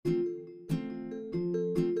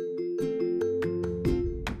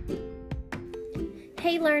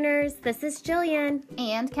learners, this is Jillian.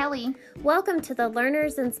 And Kelly. Welcome to the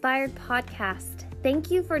Learners Inspired Podcast.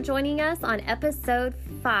 Thank you for joining us on episode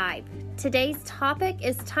 5. Today's topic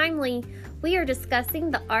is timely. We are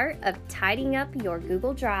discussing the art of tidying up your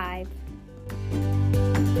Google Drive.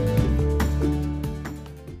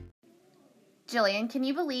 Jillian, can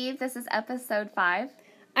you believe this is episode 5?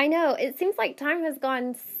 I know, it seems like time has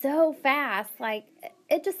gone so fast.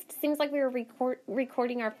 It just seems like we were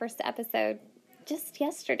recording our first episode just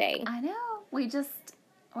yesterday. I know.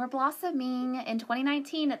 We're blossoming. In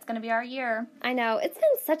 2019, it's going to be our year. I know. It's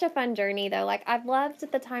been such a fun journey, though. I've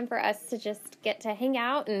loved the time for us to just get to hang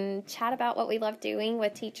out and chat about what we love doing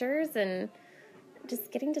with teachers and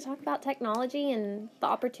just getting to talk about technology and the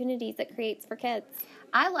opportunities it creates for kids.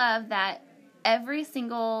 I love that every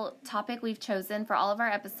single topic we've chosen for all of our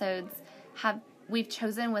episodes we've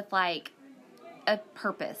chosen with a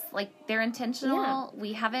purpose. They're intentional. Yeah.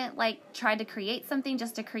 We haven't tried to create something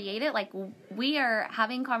just to create it. We are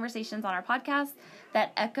having conversations on our podcast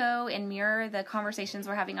that echo and mirror the conversations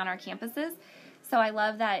we're having on our campuses. So I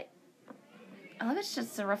love that. I love it's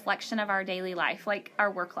just a reflection of our daily life,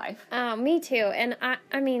 our work life. Me too. And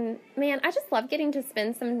I mean, man, I just love getting to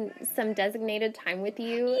spend some designated time with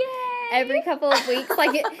you. Yay! Every couple of weeks.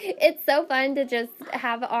 It's so fun to just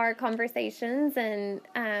have our conversations and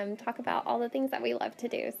talk about all the things that we love to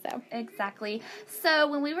do. So exactly. So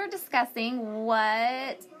when we were discussing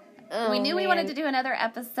we knew we wanted to do another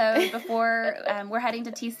episode before we're heading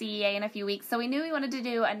to TCEA in a few weeks. So we knew we wanted to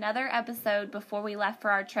do another episode before we left for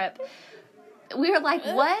our trip. We were like,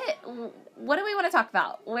 what do we want to talk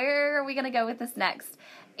about? Where are we going to go with this next?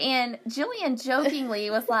 And Jillian jokingly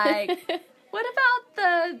was like, what about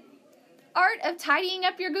the art of tidying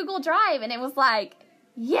up your Google Drive? And it was like,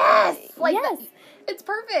 yes! Yes. It's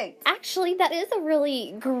perfect. Actually, that is a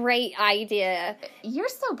really great idea. You're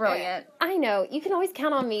so brilliant. I know. You can always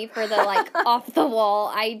count on me for the,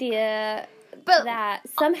 off-the-wall idea but that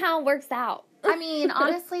somehow works out. I mean,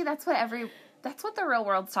 honestly, that's what the real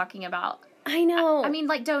world's talking about. I know. I mean,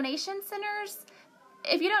 donation centers,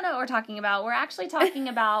 if you don't know what we're talking about, we're actually talking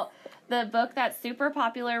about the book that's super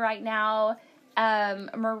popular right now.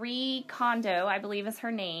 Marie Kondo, I believe is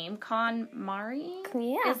her name. KonMari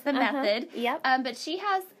is the method. Yep. But she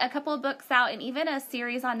has a couple of books out and even a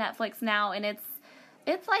series on Netflix now, and it's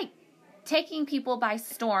taking people by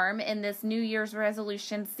storm in this New Year's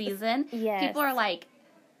resolution season. Yes. People are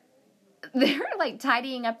they're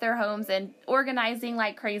tidying up their homes and organizing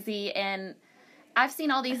like crazy, and I've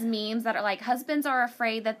seen all these memes that are husbands are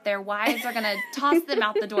afraid that their wives are going to toss them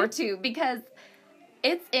out the door too, because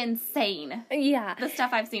it's insane. Yeah. The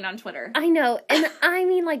stuff I've seen on Twitter. I know. And I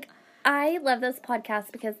mean, I love this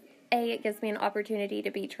podcast because it gives me an opportunity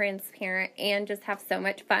to be transparent and just have so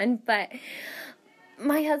much fun, but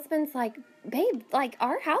my husband's like, babe,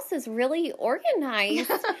 our house is really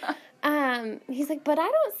organized. He's like, but I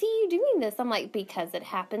don't see you doing this. I'm like, because it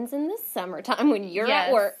happens in the summertime when you're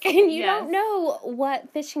at work and you don't know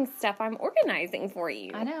what fishing stuff I'm organizing for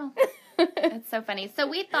you. I know. It's so funny. So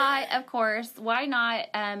we thought, of course, why not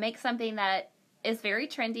make something that is very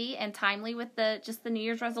trendy and timely with the New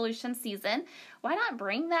Year's resolution season? Why not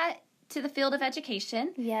bring that to the field of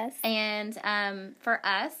education? Yes. And for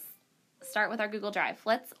us, start with our Google Drive.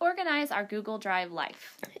 Let's organize our Google Drive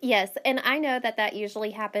life. Yes, and I know that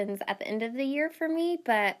usually happens at the end of the year for me,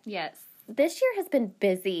 but yes, this year has been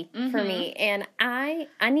busy for me, and I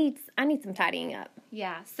need some tidying up.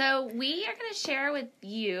 Yeah, so we are going to share with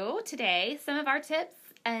you today some of our tips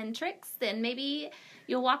and tricks, and maybe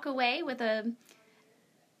you'll walk away with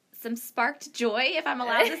some sparked joy, if I'm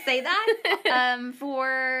allowed to say that,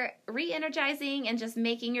 for re-energizing and just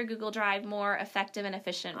making your Google Drive more effective and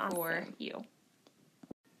efficient for you.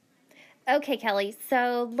 Okay, Kelly,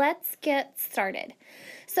 so let's get started.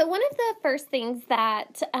 So one of the first things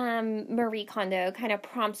that Marie Kondo kind of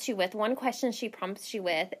prompts you with, one question she prompts you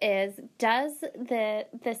with is, does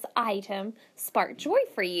this item spark joy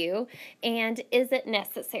for you, and is it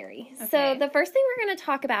necessary? Okay. So the first thing we're going to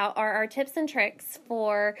talk about are our tips and tricks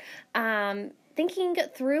for thinking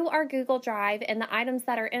through our Google Drive and the items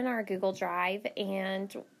that are in our Google Drive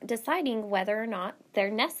and deciding whether or not they're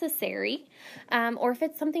necessary, or if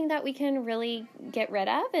it's something that we can really get rid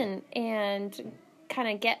of and kind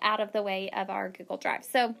of get out of the way of our Google Drive.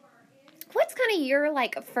 So what's kind of your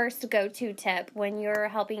first go-to tip when you're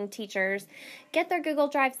helping teachers get their Google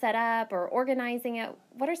Drive set up or organizing it?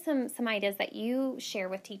 What are some ideas that you share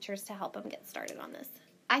with teachers to help them get started on this?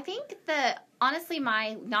 I think that, honestly,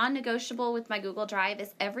 my non-negotiable with my Google Drive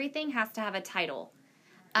is everything has to have a title.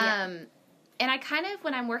 Yeah. And I kind of,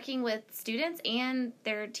 when I'm working with students and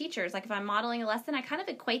their teachers, like if I'm modeling a lesson, I kind of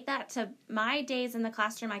equate that to my days in the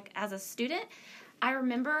classroom, like as a student. I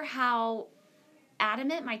remember how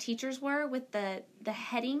adamant my teachers were with the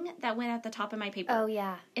heading that went at the top of my paper. Oh,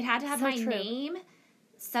 yeah. It had to have So my true. name,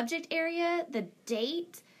 subject area, the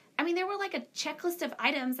date. I mean, there were like a checklist of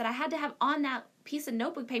items that I had to have on that piece of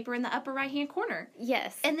notebook paper in the upper right-hand corner.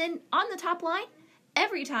 Yes. And then on the top line,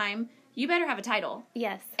 every time, you better have a title.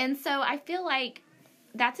 Yes. And so I feel like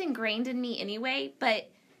that's ingrained in me anyway,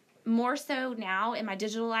 but more so now in my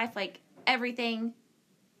digital life, like everything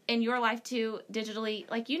in your life too, digitally,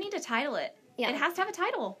 like you need to title it. Yeah. It has to have a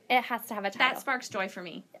title. It has to have a title. That sparks joy for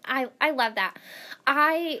me. I love that.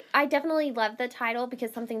 I definitely love the title,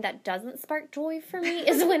 because something that doesn't spark joy for me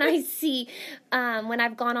is when I see, when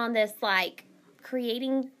I've gone on this, like,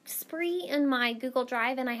 creating spree in my Google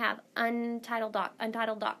Drive, and I have untitled doc.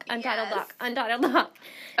 Okay,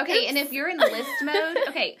 Oops. and if you're in list mode,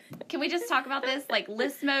 okay, can we just talk about this? Like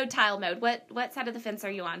list mode, tile mode. What side of the fence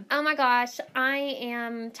are you on? Oh my gosh, I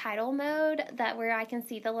am title mode, that where I can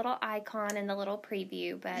see the little icon and the little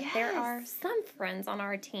preview, but there are Yes. some friends on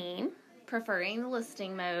our team. Preferring the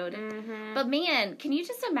listing mode. Mm-hmm. But man, can you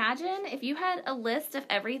just imagine if you had a list of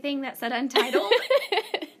everything that said untitled?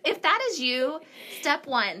 If that is you, step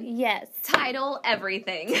 1, Yes. title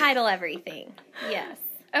everything. Title everything. Yes.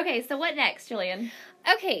 Okay, so what next, Julian?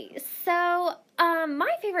 Okay, so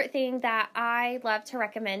my favorite thing that I love to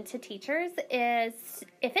recommend to teachers is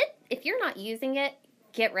if you're not using it,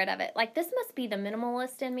 get rid of it. Like, this must be the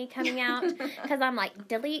minimalist in me coming out, because I'm like,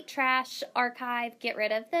 delete, trash, archive, get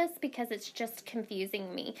rid of this, because it's just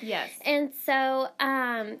confusing me. Yes. And so,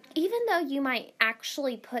 even though you might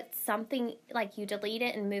actually put something, like you delete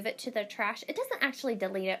it and move it to the trash, it doesn't actually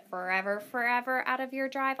delete it forever out of your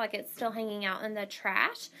drive. Like, it's still hanging out in the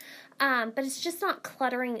trash. But it's just not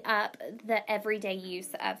cluttering up the everyday use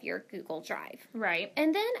of your Google Drive. Right.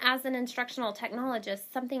 And then, as an instructional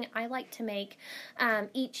technologist, something I like to make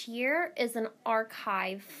each year is an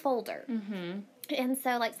archive folder. Mm-hmm. And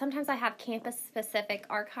so, like, sometimes I have campus-specific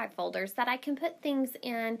archive folders that I can put things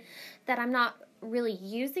in that I'm not really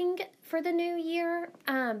using for the new year,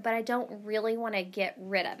 but I don't really want to get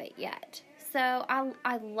rid of it yet. So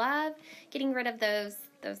I love getting rid of those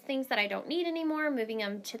things that I don't need anymore, moving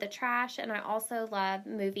them to the trash, and I also love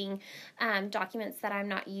moving documents that I'm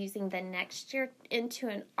not using the next year into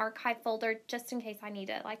an archive folder, just in case I need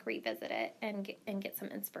to, like, revisit it and get some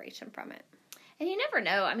inspiration from it. And you never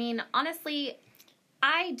know. I mean, honestly,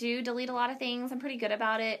 I do delete a lot of things. I'm pretty good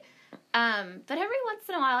about it. But every once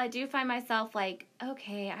in a while, I do find myself like,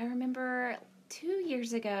 okay, I remember 2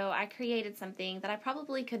 years ago, I created something that I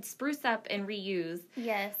probably could spruce up and reuse.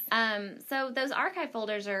 Yes. So those archive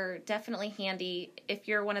folders are definitely handy if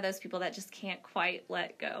you're one of those people that just can't quite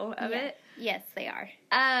let go of it. Yes, they are.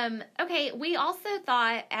 Okay, we also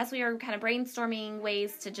thought, as we were kind of brainstorming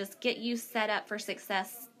ways to just get you set up for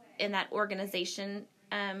success in that organization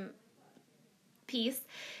piece,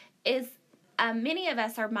 is many of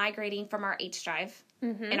us are migrating from our H drive.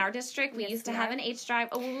 Mm-hmm. In our district, we Yes, used to we have are. an H drive.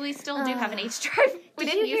 Oh, well, we still do have an H drive.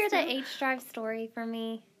 Did you hear the H drive story from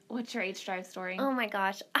me? What's your H drive story? Oh my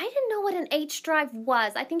gosh, I didn't know what an H drive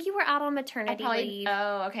was. I think you were out on maternity leave.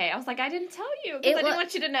 Oh, okay. I was like, I didn't tell you because I didn't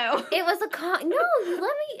want you to know. It was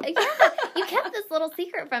you kept this little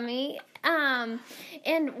secret from me. And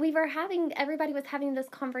everybody was having this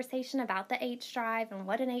conversation about the H drive and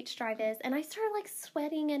what an H drive is, and I started like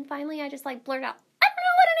sweating, and finally I just like blurted out, I don't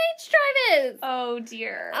know what an H drive is. Oh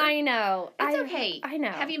dear. I know. It's okay. I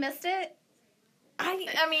know. Have you missed it? I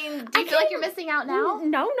mean, do you feel like you're missing out now?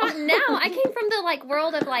 No, not now. I came from the like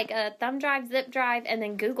world of like a thumb drive, zip drive, and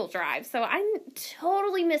then Google Drive. So I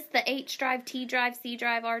totally missed the H drive, T drive, C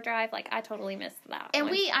drive, R drive. Like I totally missed that. And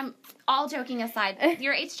one. I'm all joking aside,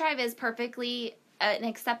 your H drive is perfectly an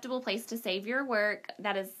acceptable place to save your work.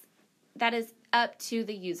 That is up to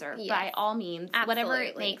the user by all means. Absolutely. Whatever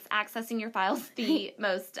it makes accessing your files the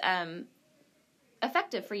most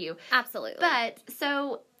effective for you. Absolutely. But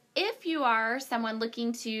so if you are someone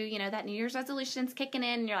looking to, that New Year's resolution's kicking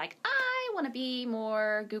in and you're like, I want to be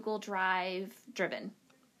more Google Drive driven.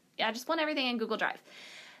 I just want everything in Google Drive.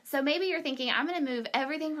 So maybe you're thinking, I'm going to move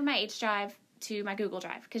everything from my H drive to my Google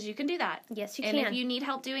Drive, because you can do that. Yes, you and can. if you need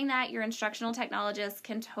help doing that, your instructional technologist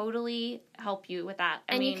can totally help you with that.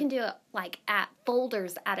 And you can do it like at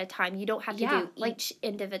folders at a time. You don't have to do like each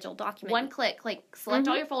individual document. One click, like select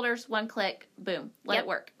all your folders, one click, boom, let it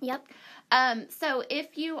work. Yep. So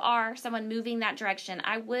if you are someone moving that direction,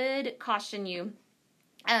 I would caution you,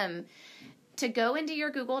 to go into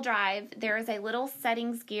your Google Drive, there is a little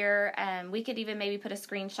settings gear. We could even maybe put a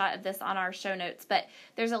screenshot of this on our show notes, but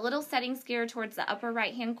there's a little settings gear towards the upper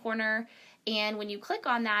right-hand corner. And when you click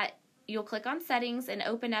on that, you'll click on settings and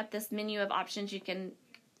open up this menu of options you can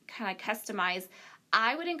kind of customize.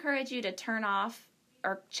 I would encourage you to turn off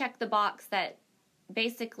or check the box that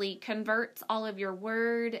basically converts all of your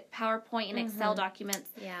Word, PowerPoint, and Excel documents.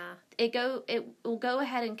 Yeah. It will go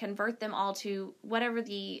ahead and convert them all to whatever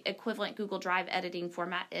the equivalent Google Drive editing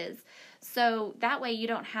format is. So that way you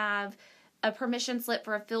don't have a permission slip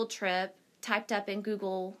for a field trip typed up in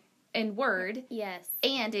Word. Yes.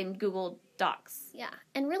 And in Google Docs. Yeah.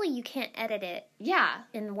 And really you can't edit it. Yeah.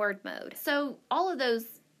 In Word mode. So all of those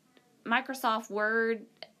Microsoft Word,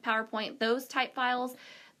 PowerPoint, those type files,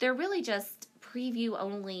 they're really just preview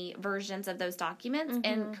only versions of those documents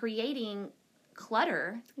and creating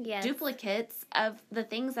clutter, duplicates of the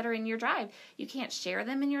things that are in your drive. You can't share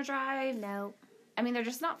them in your drive. No. I mean, they're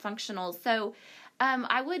just not functional. So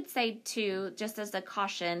I would say, too, just as a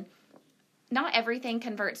caution, not everything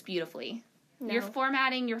converts beautifully. No. You're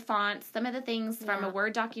formatting your fonts, some of the things from a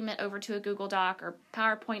Word document over to a Google Doc or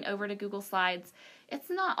PowerPoint over to Google Slides. It's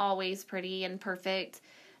not always pretty and perfect.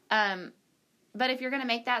 But if you're going to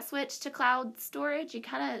make that switch to cloud storage, you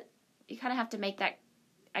kind of have to make that,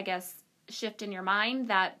 I guess, shift in your mind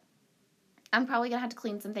that I'm probably going to have to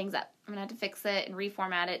clean some things up. I'm going to have to fix it and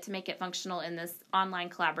reformat it to make it functional in this online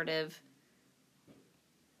collaborative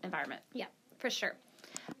environment. Yeah, for sure.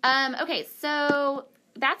 Okay, so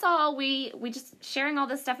that's all. We just sharing all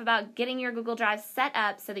this stuff about getting your Google Drive set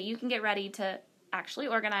up so that you can get ready to actually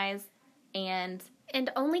organize and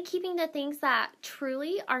only keeping the things that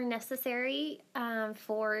truly are necessary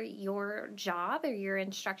for your job or your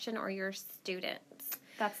instruction or your students.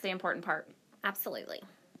 That's the important part. Absolutely.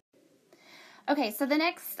 Okay, so the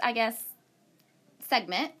next, I guess,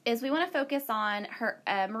 segment is we want to focus on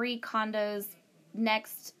Marie Kondo's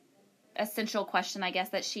next essential question, I guess,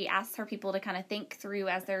 that she asks her people to kind of think through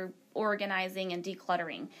as they're organizing and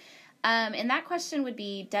decluttering. And that question would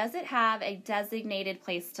be, does it have a designated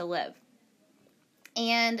place to live?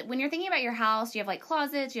 And when you're thinking about your house, you have like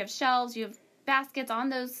closets, you have shelves, you have baskets on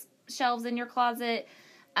those shelves in your closet.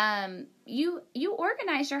 You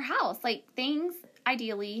organize your house. Like, things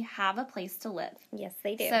ideally have a place to live. Yes,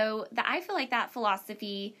 they do. So I feel like that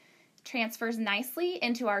philosophy transfers nicely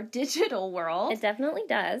into our digital world. It definitely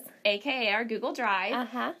does. AKA our Google Drive.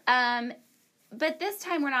 But this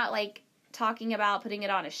time we're not like talking about putting it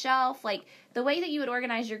on a shelf. Like, the way that you would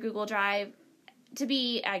organize your Google Drive to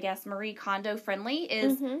be, I guess, Marie Kondo friendly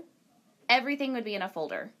is everything would be in a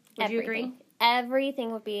folder. Would you agree?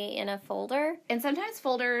 Everything would be in a folder. And sometimes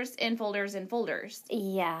folders in folders in folders.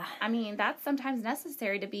 Yeah. I mean, that's sometimes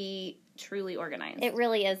necessary to be truly organized. It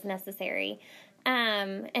really is necessary.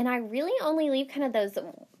 And I really only leave kind of those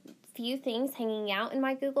few things hanging out in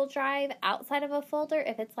my Google Drive outside of a folder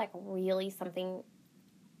if it's like really something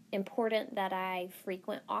important that I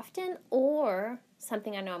frequent often or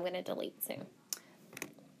something I know I'm going to delete soon.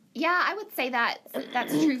 Yeah, I would say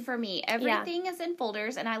that's true for me. Everything is in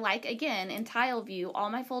folders, and I like, again, in tile view, all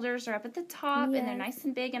my folders are up at the top, and they're nice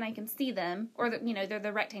and big, and I can see them. Or, they're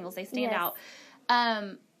the rectangles. They stand out.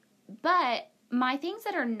 But my things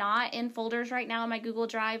that are not in folders right now in my Google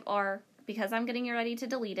Drive are, because I'm getting ready to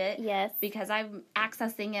delete it. Yes. Because I'm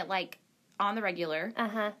accessing it, like, on the regular.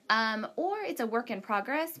 Or it's a work in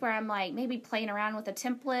progress where I'm, like, maybe playing around with a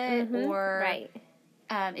template, or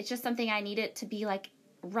it's just something I need it to be, like,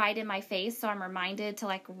 right in my face, so I'm reminded to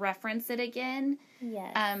like reference it again.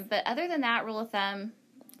 Yes. But other than that, rule of thumb,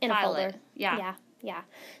 in a folder. It. Yeah.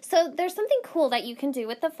 So there's something cool that you can do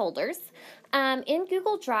with the folders. In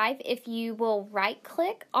Google Drive, if you will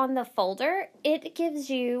right-click on the folder, it gives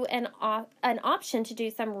you an option to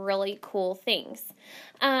do some really cool things.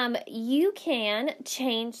 You can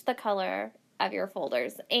change the color of your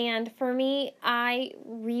folders. And for me, I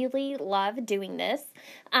really love doing this.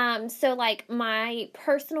 So like my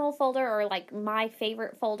personal folder or like my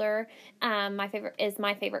favorite folder, my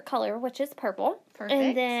favorite color, which is purple. Perfect.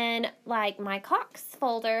 And then like my Cox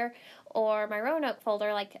folder or my Roanoke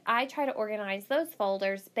folder, like I try to organize those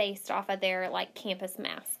folders based off of their like campus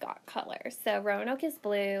mascot colors. So Roanoke is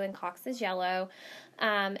blue and Cox is yellow.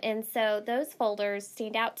 And so those folders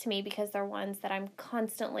stand out to me because they're ones that I'm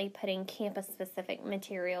constantly putting campus-specific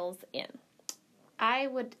materials in. I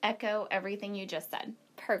would echo everything you just said.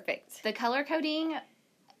 Perfect. The color coding,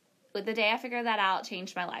 the day I figured that out,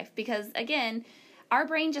 changed my life. Because, again, our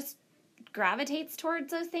brain just gravitates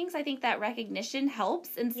towards those things. I think that recognition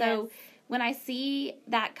helps. And so when I see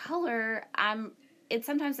that color, it's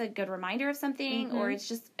sometimes a good reminder of something, or it's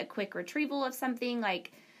just a quick retrieval of something.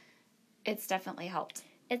 Like, It's definitely helped.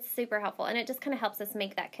 It's super helpful, and it just kind of helps us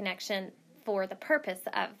make that connection for the purpose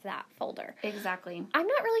of that folder. Exactly. I'm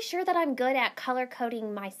not really sure that I'm good at color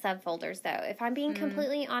coding my subfolders, though. If I'm being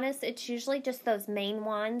completely honest, it's usually just those main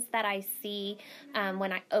ones that I see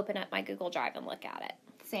when I open up my Google Drive and look at it.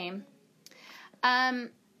 Same.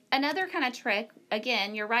 Another kind of trick,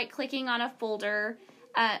 again, you're right-clicking on a folder,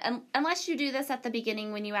 unless you do this at the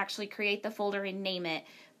beginning when you actually create the folder and name it.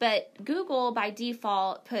 But Google, by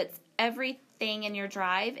default, puts everything in your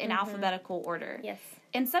drive in alphabetical order. Yes.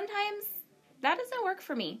 And sometimes that doesn't work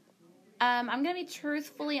for me. I'm going to be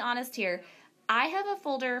truthfully honest here. I have a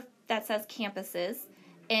folder that says campuses,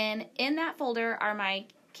 and in that folder are my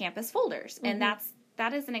campus folders. And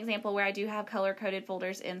that is an example where I do have color-coded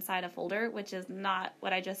folders inside a folder, which is not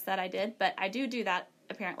what I just said I did, but I do that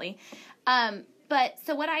apparently. But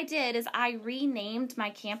so what I did is I renamed my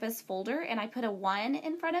campus folder and I put a 1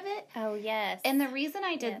 in front of it. Oh, yes. And the reason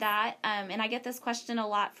I did that, and I get this question a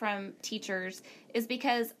lot from teachers, is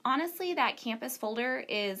because honestly that campus folder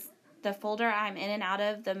is the folder I'm in and out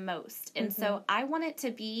of the most. And so I want it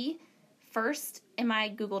to be first in my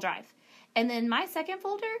Google Drive. And then my second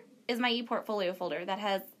folder is my ePortfolio folder that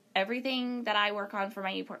has everything that I work on for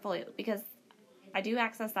my ePortfolio, because I do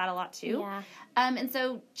access that a lot too. Yeah. And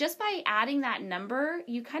so just by adding that number,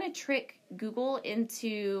 you kind of trick Google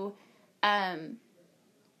into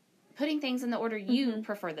putting things in the order you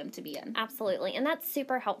prefer them to be in. Absolutely. And that's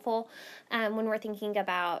super helpful when we're thinking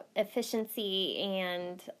about efficiency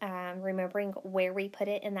and remembering where we put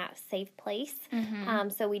it in that safe place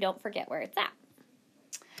so we don't forget where it's at.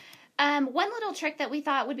 One little trick that we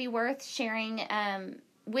thought would be worth sharing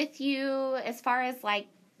with you, as far as like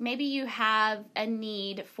maybe you have a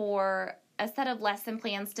need for a set of lesson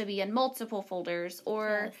plans to be in multiple folders,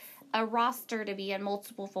 or a roster to be in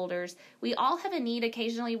multiple folders. We all have a need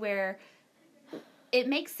occasionally where it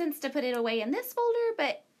makes sense to put it away in this folder,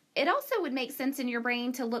 but it also would make sense in your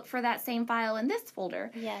brain to look for that same file in this folder.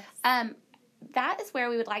 Yes. That is where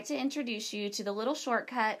we would like to introduce you to the little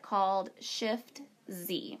shortcut called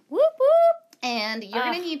Shift-Z. Whoop, whoop. And you're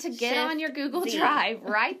going to need to get on your Google Drive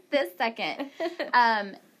right this second.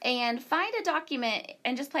 And find a document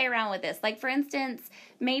and just play around with this. Like, for instance,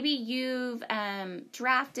 maybe you've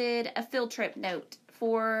drafted a field trip note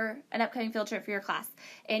for an upcoming field trip for your class.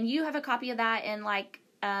 And you have a copy of that in, like,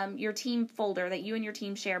 your team folder that you and your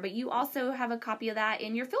team share. But you also have a copy of that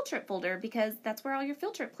in your field trip folder, because that's where all your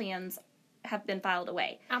field trip plans have been filed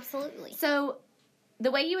away. Absolutely. So the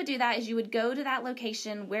way you would do that is you would go to that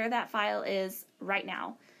location where that file is right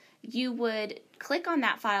now. You would click on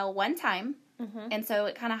that file one time. And so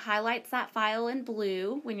it kind of highlights that file in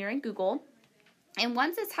blue when you're in Google. And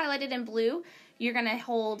once it's highlighted in blue, you're going to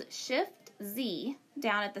hold Shift-Z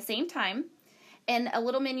down at the same time. And a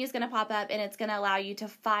little menu is going to pop up, and it's going to allow you to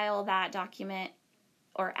file that document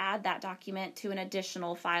or add that document to an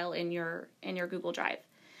additional file in your Google Drive.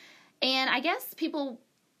 And I guess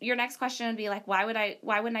your next question would be like, why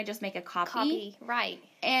wouldn't I just make a copy? Right.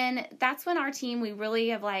 And that's when our team, we really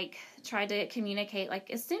have like tried to communicate, like,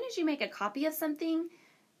 as soon as you make a copy of something,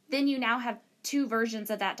 then you now have 2 versions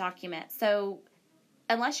of that document. So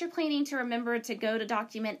unless you're planning to remember to go to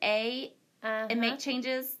document A and make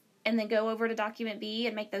changes, and then go over to document B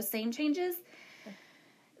and make those same changes,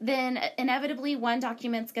 then inevitably one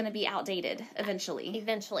document's going to be outdated eventually.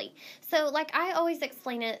 So, like, I always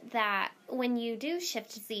explain it that when you do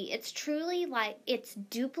Shift-Z, it's truly like it's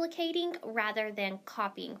duplicating rather than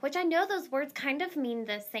copying, which I know those words kind of mean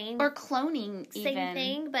the same. Or cloning even. Same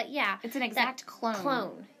thing, but yeah. It's an exact clone.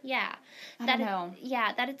 Clone, yeah. I don't know.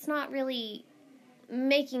 That it's not really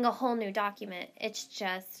making a whole new document. It's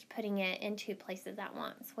just putting it in 2 places at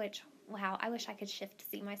once, which... Wow, I wish I could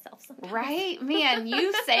Shift-Z myself sometimes. Right? Man,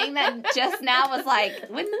 you saying that just now was like,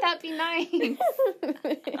 wouldn't that be nice?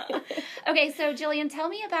 Okay, so Jillian, tell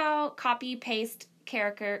me about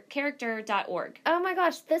copypastecharacter.org. Oh my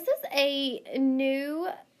gosh, this is a new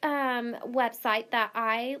website that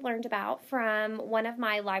I learned about from one of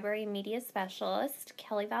my library media specialists,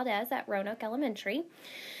 Kelly Valdez at Roanoke Elementary.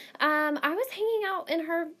 I was hanging out in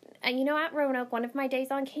her, at Roanoke one of my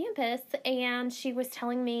days on campus, and she was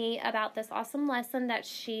telling me about this awesome lesson that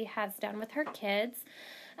she has done with her kids,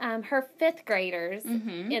 her 5th graders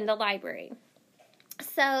in the library.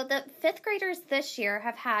 So the 5th graders this year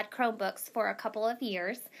have had Chromebooks for a couple of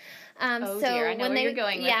years. Dear, I know where you're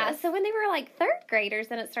going with this. So when they were like 3rd graders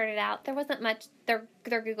and it started out, there wasn't much, their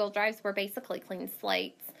Google Drives were basically clean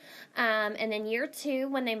slates. And then year 2,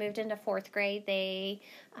 when they moved into 4th grade, they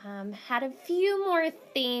had a few more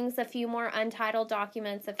things, a few more untitled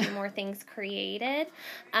documents, a few more things created.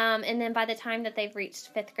 And then by the time that they've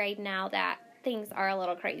reached 5th grade now, that things are a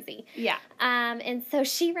little crazy. Yeah. And so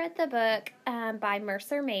she read the book by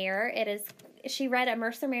Mercer Mayer. She read a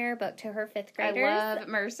Mercer Mayer book to her 5th graders. I love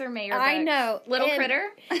Mercer Mayer books. I know. Little Critter?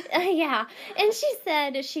 Yeah. And she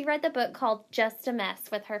said she read the book called Just a Mess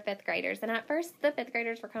with her 5th graders. And at first, the 5th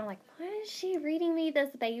graders were kind of like, why is she reading me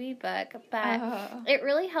this baby book? But it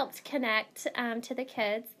really helped connect to the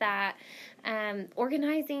kids that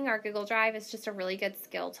organizing our Google Drive is just a really good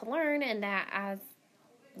skill to learn, and that as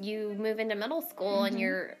you move into middle school and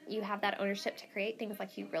you have that ownership to create things,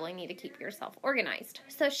 like, you really need to keep yourself organized.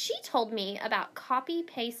 So she told me about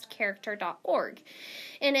copypastecharacter.org,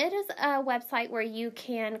 and it is a website where you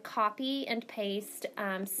can copy and paste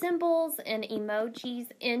symbols and emojis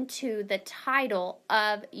into the title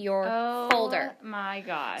of your folder. Oh my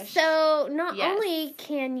gosh. So not only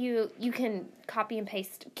can you can copy and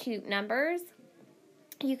paste cute numbers,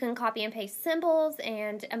 you can copy and paste symbols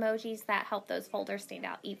and emojis that help those folders stand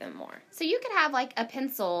out even more. So you could have, like, a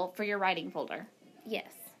pencil for your writing folder.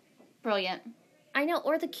 Yes. Brilliant. I know,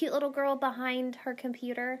 or the cute little girl behind her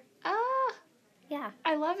computer. Ah. Yeah.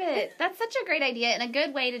 I love it. That's such a great idea and a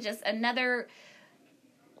good way to just I don't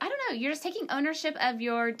know, you're just taking ownership of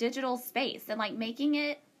your digital space and, like, making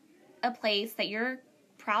it a place that you're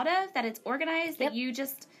proud of, that it's organized, that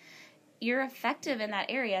you're effective in that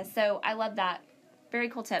area. So I love that. Very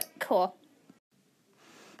cool tip. Cool.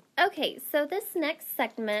 Okay, so this next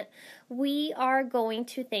segment, we are going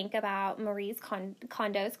to think about Marie's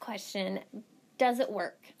Kondo's question, does it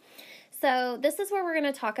work? So this is where we're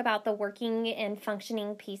going to talk about the working and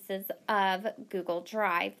functioning pieces of Google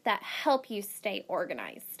Drive that help you stay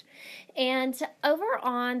organized. And over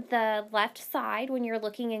on the left side, when you're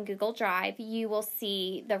looking in Google Drive, you will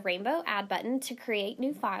see the rainbow add button to create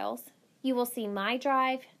new files. You will see My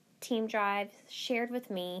Drive, Team Drive, Shared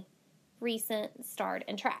with Me, Recent, Starred,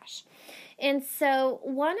 and Trash. And so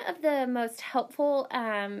one of the most helpful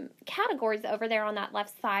categories over there on that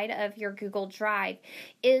left side of your Google Drive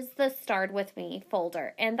is the Starred with Me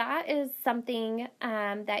folder. And that is something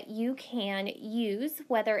that you can use,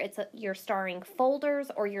 whether it's you're starring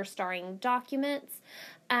folders or you're starring documents.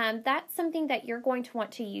 That's something that you're going to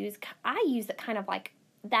want to use. I use it kind of like,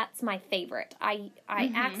 that's my favorite. I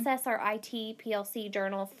access our IT PLC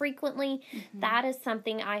journal frequently. That is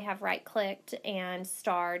something I have right-clicked and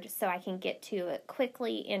starred so I can get to it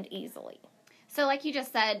quickly and easily. So like you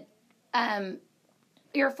just said,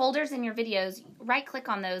 your folders and your videos, right-click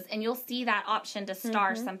on those, and you'll see that option to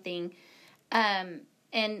star something.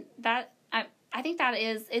 And that I think that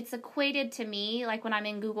it's equated to me, like when I'm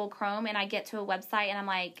in Google Chrome and I get to a website and I'm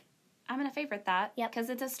like, I'm going to favorite that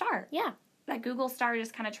because it's a star. Yeah. That Google Star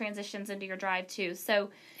just kind of transitions into your Drive, too. So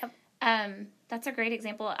that's a great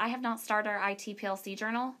example. I have not started our IT PLC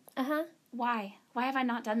journal. Why? Why have I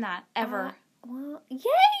not done that ever? Well, yay!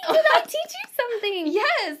 Did I teach you something?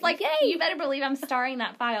 Yes! Like, yay! You better believe I'm starring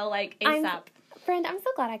that file, like, ASAP. Friend, I'm so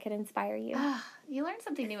glad I could inspire you. You learn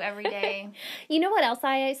something new every day. You know what else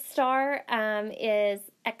I star is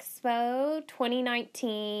Expo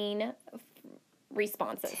 2019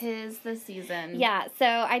 responses. 'Tis the season. Yeah, so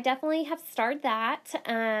I definitely have started that,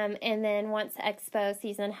 and then once Expo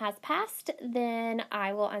season has passed, then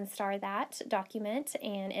I will unstar that document,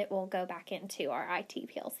 and it will go back into our IT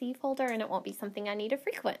PLC folder, and it won't be something I need to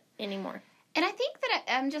frequent anymore. And I think that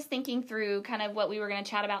I'm just thinking through kind of what we were going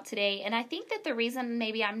to chat about today, and I think that the reason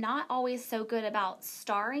maybe I'm not always so good about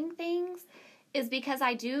starring things is because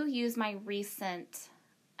I do use my recent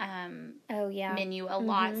menu a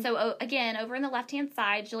lot. So again, over in the left-hand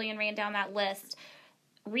side, Jillian ran down that list.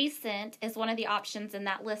 Recent is one of the options in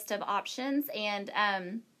that list of options, and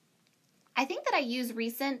I think that I use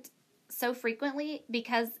recent so frequently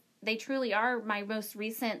because they truly are my most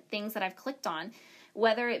recent things that I've clicked on,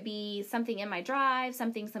 whether it be something in my Drive,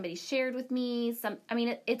 something somebody shared with me.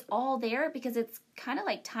 It's all there because it's kind of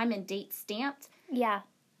like time and date stamped. Yeah.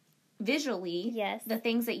 Visually, yes, the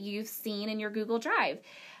things that you've seen in your Google Drive.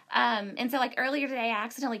 And so like earlier today, I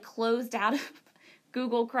accidentally closed out of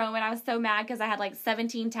Google Chrome and I was so mad because I had like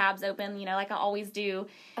 17 tabs open, like I always do.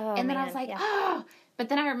 And then I was like, but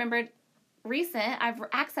then I remembered recent, I've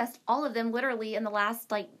accessed all of them literally in the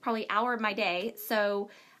last like probably hour of my day. So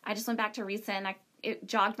I just went back to recent. It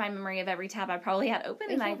jogged my memory of every tab I probably had open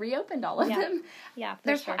and I reopened all of them. Yeah,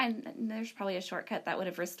 there's probably a shortcut that would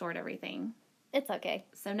have restored everything. It's okay.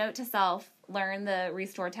 So note to self, learn the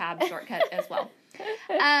restore tab shortcut as well.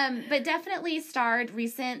 But definitely starred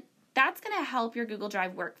recent. That's going to help your Google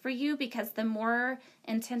Drive work for you because the more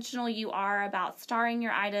intentional you are about starring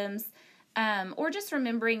your items, or just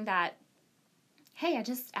remembering that, hey, I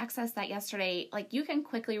just accessed that yesterday. Like you can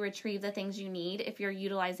quickly retrieve the things you need if you're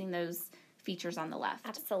utilizing those features on the left.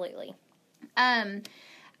 Absolutely.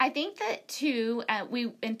 I think that, too,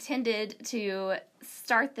 we intended to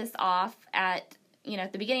start this off at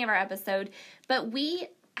the beginning of our episode, but we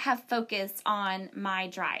have focused on My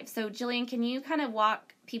Drive. So, Jillian, can you kind of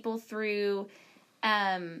walk people through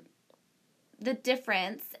the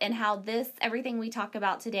difference and how everything we talk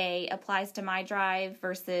about today applies to My Drive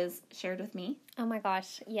versus Shared with Me? Oh my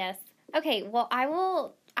gosh, yes. Okay, well, I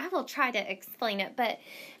will try to explain it, but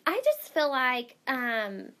I just feel like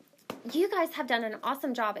you guys have done an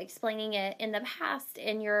awesome job explaining it in the past,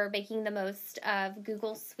 and you're making the most of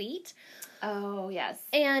Google Suite. Oh, yes.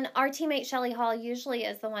 And our teammate Shelly Hall usually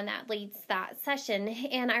is the one that leads that session.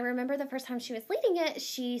 And I remember the first time she was leading it,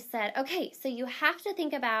 she said, okay, so you have to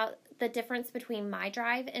think about the difference between My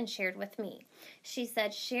Drive and Shared with Me. She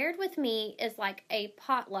said Shared with Me is like a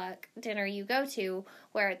potluck dinner you go to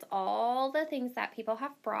where it's all the things that people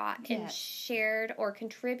have brought and shared or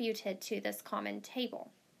contributed to this common table.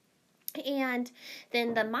 And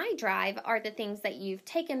then the My Drive are the things that you've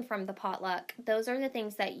taken from the potluck. Those are the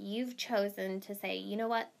things that you've chosen to say, you know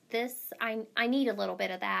what, I need a little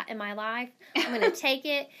bit of that in my life. I'm going to take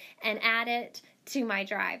it and add it to My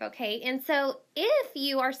Drive, okay? And so if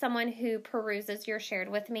you are someone who peruses your Shared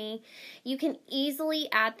with Me, you can easily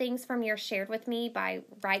add things from your Shared with Me by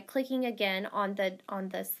right-clicking again on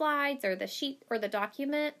the slides or the sheet or the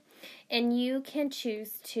document, and you can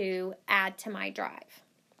choose to add to My Drive.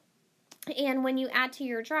 And when you add to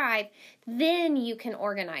your drive, then you can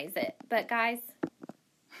organize it. But guys,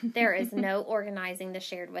 there is no organizing the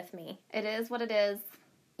Shared with Me. It is what it is.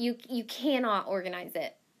 You cannot organize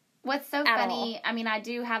it. What's so funny, I mean, I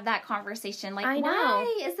do have that conversation. Like, I know.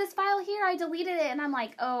 Why is this file here? I deleted it. And I'm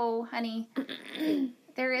like, oh, honey,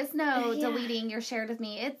 there is no deleting your Shared with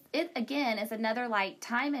Me. It again, is another, like,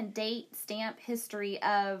 time and date stamp history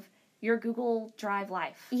of your Google Drive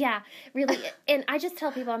life. Yeah, really. And I just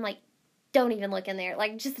tell people, I'm like, don't even look in there.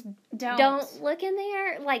 Like, just don't look in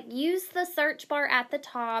there. Like, use the search bar at the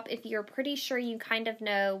top. If you're pretty sure you kind of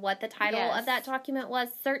know what the title of that document was,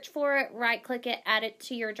 search for it, right-click it, add it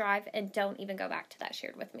to your drive, and don't even go back to that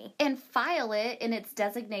Shared with Me. And file it in its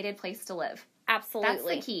designated place to live. Absolutely.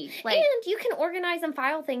 That's the key. Like, and you can organize and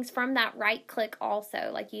file things from that right-click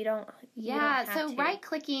also. Like, you don't have so to.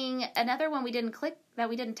 Right-clicking, another one we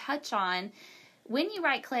didn't touch on, when you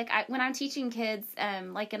right-click, when I'm teaching kids,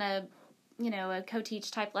 like in a co-teach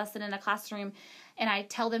type lesson in a classroom, and I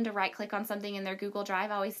tell them to right-click on something in their Google Drive,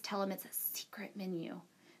 I always tell them it's a secret menu.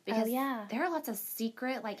 Because there are lots of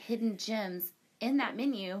secret, like, hidden gems in that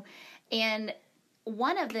menu, and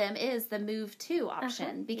one of them is the Move To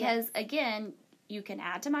option. Because, again, you can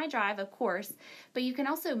add to My Drive, of course, but you can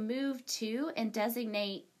also move to and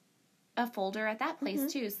designate a folder at that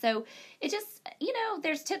place, too. So it just,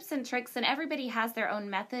 there's tips and tricks, and everybody has their own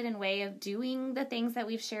method and way of doing the things that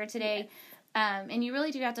we've shared today. And you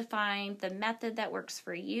really do have to find the method that works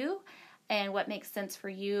for you and what makes sense for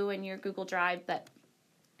you and your Google Drive. But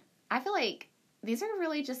I feel like these are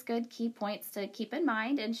really just good key points to keep in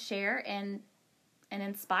mind and share and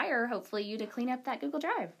inspire, hopefully, you to clean up that Google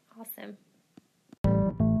Drive. Awesome.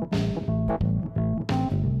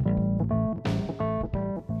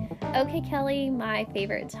 Okay, Kelly, my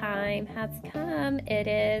favorite time has come. It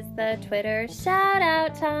is the Twitter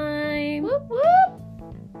shout-out time. Whoop, whoop.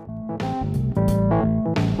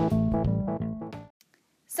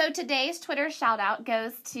 So today's Twitter shout-out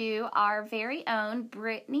goes to our very own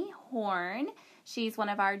Brittany Horn. She's one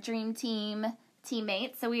of our Dream Team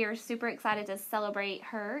teammates, so we are super excited to celebrate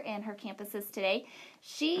her and her campuses today.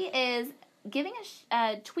 She is giving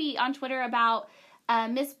a tweet on Twitter about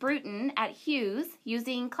Miss Bruton at Hughes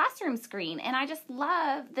using Classroom Screen, and I just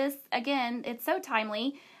love this. Again, it's so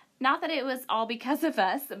timely. Not that it was all because of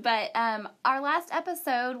us, but our last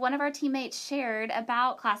episode, one of our teammates shared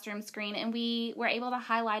about Classroom Screen, and we were able to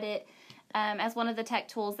highlight it as one of the tech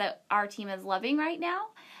tools that our team is loving right now.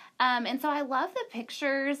 And so I love the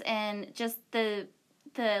pictures and just the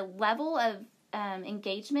level of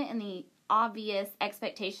engagement and the obvious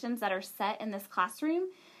expectations that are set in this classroom.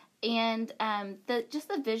 And the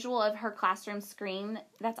visual of her classroom screen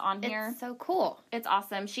that's on here. It's so cool. It's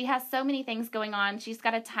awesome. She has so many things going on. She's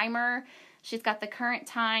got a timer. She's got the current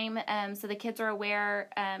time, so the kids are aware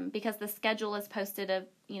because the schedule is posted of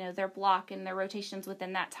their block and their rotations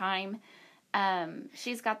within that time.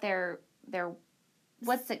 She's got their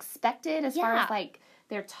what's expected as far as like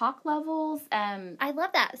their talk levels. I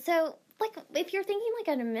love that. So, like, if you're thinking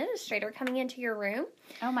like an administrator coming into your room.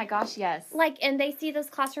 Oh my gosh, yes. Like, and they see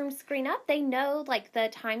this classroom screen up, they know like the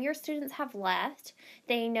time your students have left.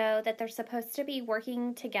 They know that they're supposed to be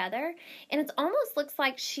working together. And it almost looks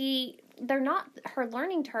like they're not her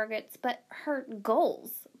learning targets, but her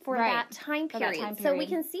goals for that time period. So we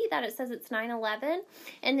can see that it says it's 9/11,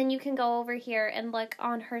 and then you can go over here and look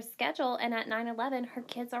on her schedule, and at 9/11, her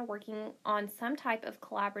kids are working on some type of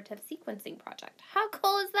collaborative sequencing project. How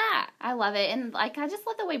cool is that? I love it. And, like, I just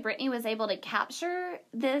love the way Brittany was able to capture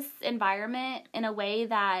this environment in a way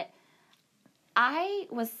that I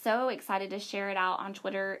was so excited to share it out on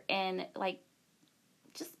Twitter and, like,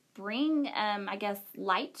 just bring, I guess,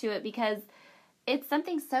 light to it, because it's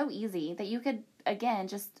something so easy that you could, again,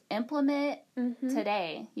 just implement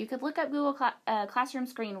today. You could look up Google Classroom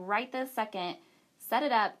screen right this second, set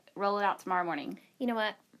it up, roll it out tomorrow morning. You know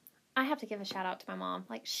what? I have to give a shout out to my mom.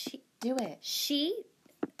 Like, do it. She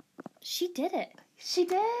did it. She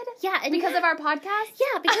did? Yeah. And because of our podcast?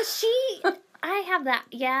 Yeah, because I have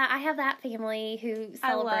that family who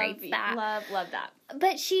celebrates that. Love that.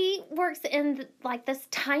 But she works in, like, this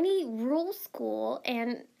tiny rural school,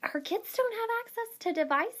 and her kids don't have access to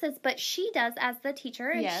devices, but she does as the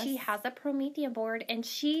teacher, and she has a Promethean board, and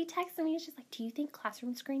she texted me, and she's like, do you think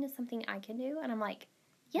Classroom Screen is something I can do? And I'm like,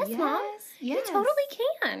 yes. Mom. You totally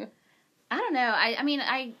can. I don't know. I mean,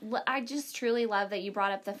 I just truly love that you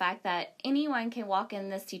brought up the fact that anyone can walk in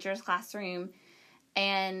this teacher's classroom,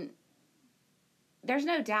 and there's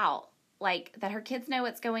no doubt, like, that her kids know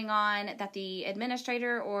what's going on, that the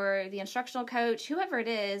administrator or the instructional coach, whoever it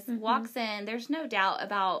is, walks in. There's no doubt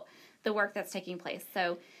about the work that's taking place.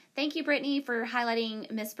 So thank you, Brittany, for highlighting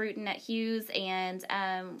Miss Bruton at Hughes, and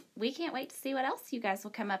we can't wait to see what else you guys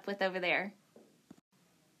will come up with over there.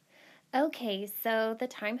 Okay, so the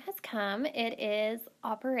time has come. It is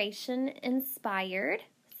Operation Inspired.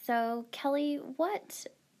 So, Kelly, what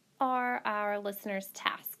are our listeners'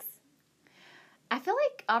 tasks? I feel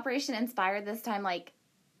like Operation Inspired this time, like,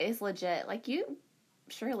 is legit. Like, you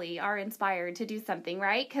surely are inspired to do something,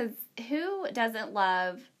 right? Because who doesn't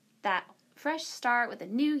love that fresh start with a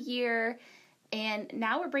new year? And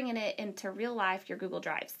now we're bringing it into real life, your Google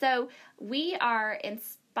Drive. So we are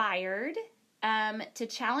inspired to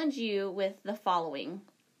challenge you with the following.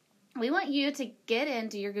 We want you to get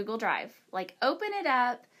into your Google Drive, like, open it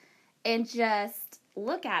up and just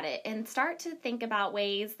look at it and start to think about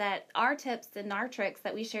ways that our tips and our tricks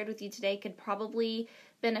that we shared with you today could probably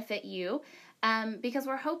benefit you. Because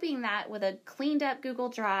we're hoping that with a cleaned up Google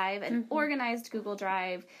Drive, an organized Google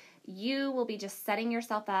Drive, you will be just setting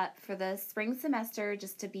yourself up for the spring semester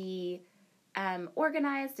just to be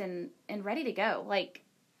organized and ready to go. Like,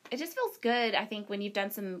 it just feels good, I think, when you've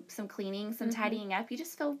done some cleaning, some tidying up. You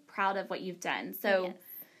just feel proud of what you've done. So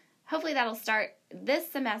hopefully that'll start this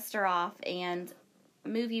semester off and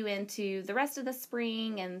move you into the rest of the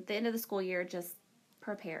spring and the end of the school year just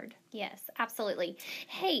prepared. Yes, absolutely.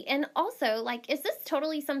 Hey, and also, like, is this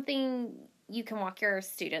totally something you can walk your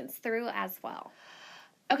students through as well?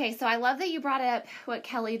 Okay, so I love that you brought up what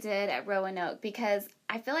Kelly did at Roanoke, because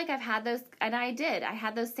I feel like I've had those, and I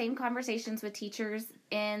had those same conversations with teachers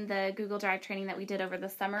in the Google Drive training that we did over the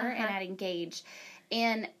summer and at Engage.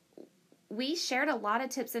 And we shared a lot of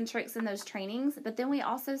tips and tricks in those trainings, but then we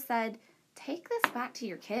also said, take this back to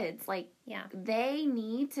your kids. Like, they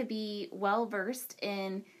need to be well-versed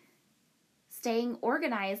in staying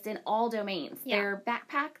organized in all domains. Their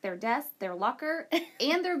backpack, their desk, their locker,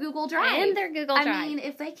 and their Google Drive. I mean,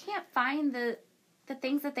 if they can't find the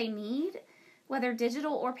things that they need, whether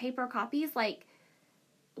digital or paper copies, like,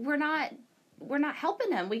 we're not helping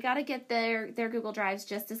them. We got to get their Google Drives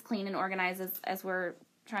just as clean and organized as we're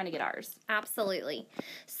trying to get ours. Absolutely.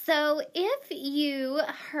 So if you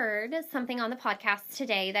heard something on the podcast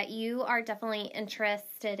today that you are definitely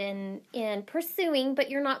interested in pursuing, but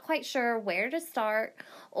you're not quite sure where to start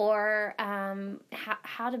or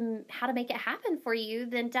how to make it happen for you,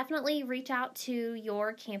 then definitely reach out to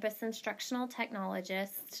your campus instructional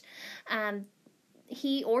technologist.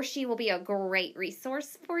 He or she will be a great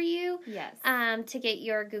resource for you. Yes. To get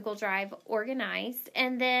your Google Drive organized.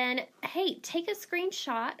 And then, hey, take a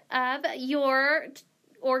screenshot of your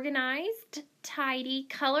organized, tidy,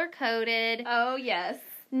 color-coded. Oh, yes.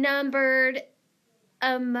 Numbered,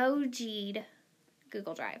 emojied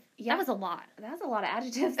Google Drive. Yeah. That was a lot. That was a lot of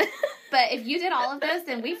adjectives. But if you did all of those,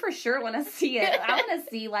 then we for sure want to see it. I want to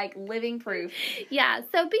see, like, living proof. Yeah,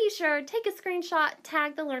 so be sure, take a screenshot,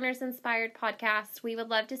 tag the Learners Inspired podcast. We would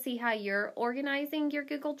love to see how you're organizing your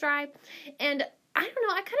Google Drive. And I don't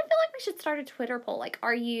know, I kind of feel like we should start a Twitter poll. Like,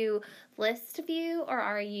 are you list view or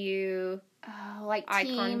are you like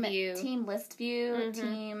icon view? Team list view,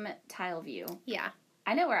 team tile view. Yeah.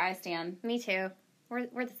 I know where I stand. Me too.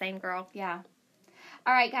 We're the same girl. Yeah.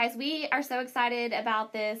 All right, guys, we are so excited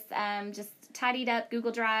about this just tidied up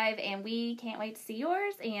Google Drive, and we can't wait to see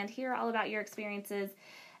yours and hear all about your experiences.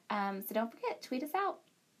 So don't forget, tweet us out.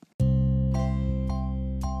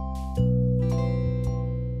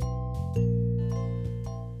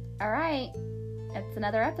 All right. That's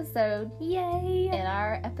another episode. Yay! In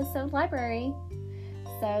our episode library.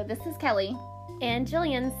 So this is Kelly. And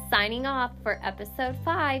Jillian signing off for episode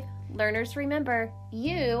 5. Learners, remember,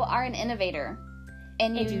 you are an innovator.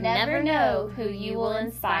 And you never know who you will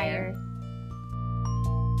inspire.